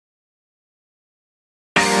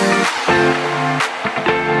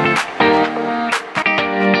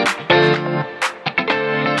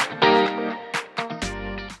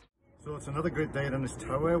Another great day at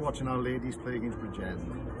Ynystawe, watching our ladies play against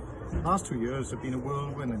Bridgend. The last 2 years have been a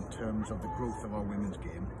whirlwind in terms of the growth of our women's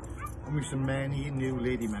game, and we've seen many new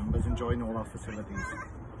lady members enjoying all our facilities.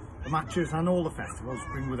 The matches and all the festivals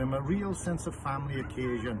bring with them a real sense of family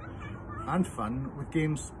occasion and fun, with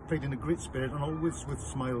games played in a great spirit and always with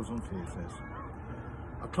smiles on faces.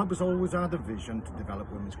 Our club has always had a vision to develop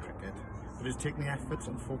women's cricket, but has taken the efforts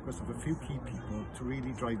and focus of a few key people to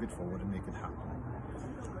really drive it forward and make it happen.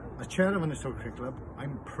 As chair of Ynystawe Cricket Club,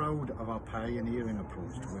 I'm proud of our pioneering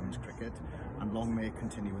approach to women's cricket, and long may it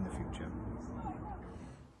continue in the future.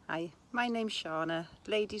 Hi, my name's Shauna,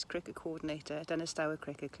 Ladies Cricket Coordinator at Ynystawe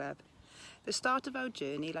Cricket Club. The start of our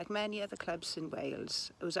journey, like many other clubs in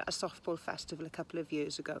Wales, was at a softball festival a couple of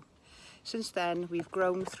years ago. Since then, we've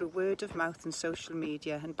grown through word of mouth and social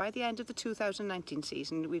media, and by the end of the 2019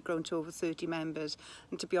 season, we've grown to over 30 members.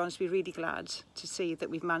 And to be honest, we're really glad to see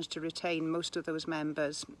that we've managed to retain most of those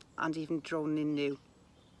members and even drawn in new.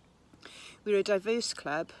 We're a diverse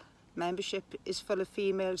club. Membership is full of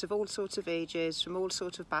females of all sorts of ages, from all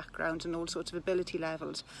sorts of backgrounds and all sorts of ability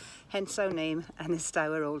levels, hence our name,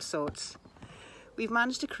 Ynystawe All Sorts. We've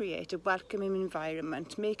managed to create a welcoming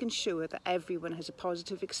environment, making sure that everyone has a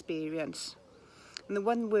positive experience. And the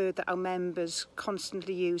one word that our members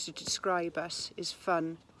constantly use to describe us is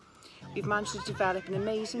fun. We've managed to develop an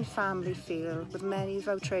amazing family feel, with many of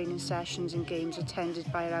our training sessions and games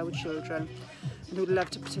attended by our children, and who love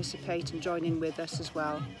to participate and join in with us as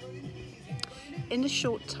well. In a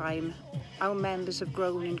short time, our members have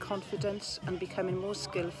grown in confidence and becoming more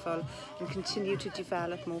skillful and continue to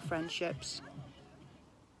develop more friendships.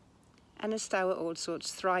 Ynystawe All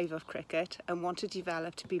Sorts thrive off cricket and want to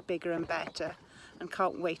develop to be bigger and better, and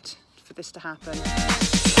can't wait for this to happen.